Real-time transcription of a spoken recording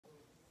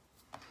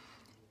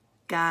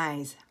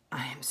Guys,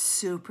 I am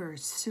super,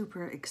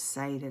 super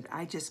excited.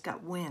 I just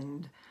got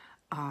wind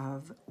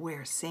of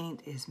where Seint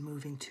is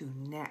moving to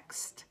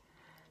next.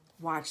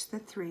 Watch the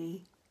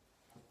 3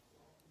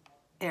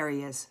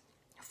 areas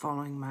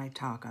following my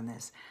talk on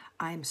this.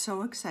 I'm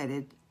so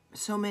excited.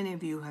 So many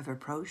of you have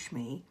approached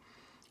me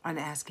on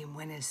asking,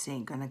 when is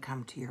Seint going to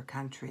come to your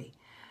country?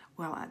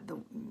 Well,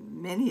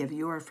 many of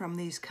you are from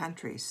these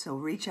countries, so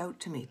reach out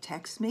to me.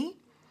 Text me,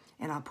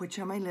 and I'll put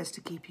you on my list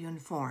to keep you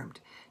informed.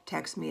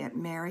 Text me at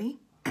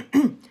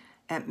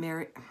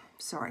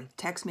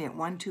text me at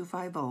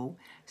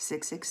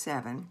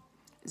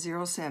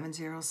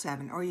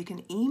 1250-667-0707, or you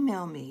can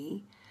email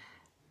me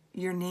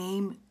your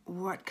name,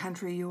 what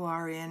country you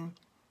are in,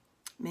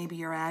 maybe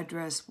your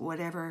address,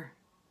 whatever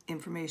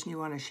information you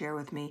want to share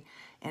with me,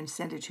 and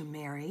send it to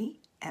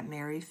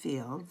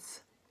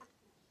Mary@maryfields,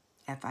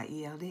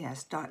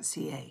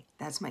 Fields.ca.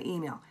 That's my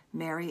email,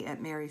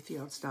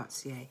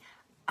 Mary@maryfields.ca.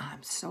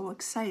 I'm so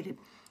excited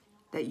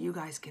that you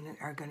guys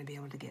are going to be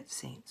able to get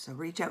Seint. So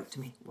reach out to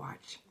me.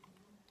 Watch.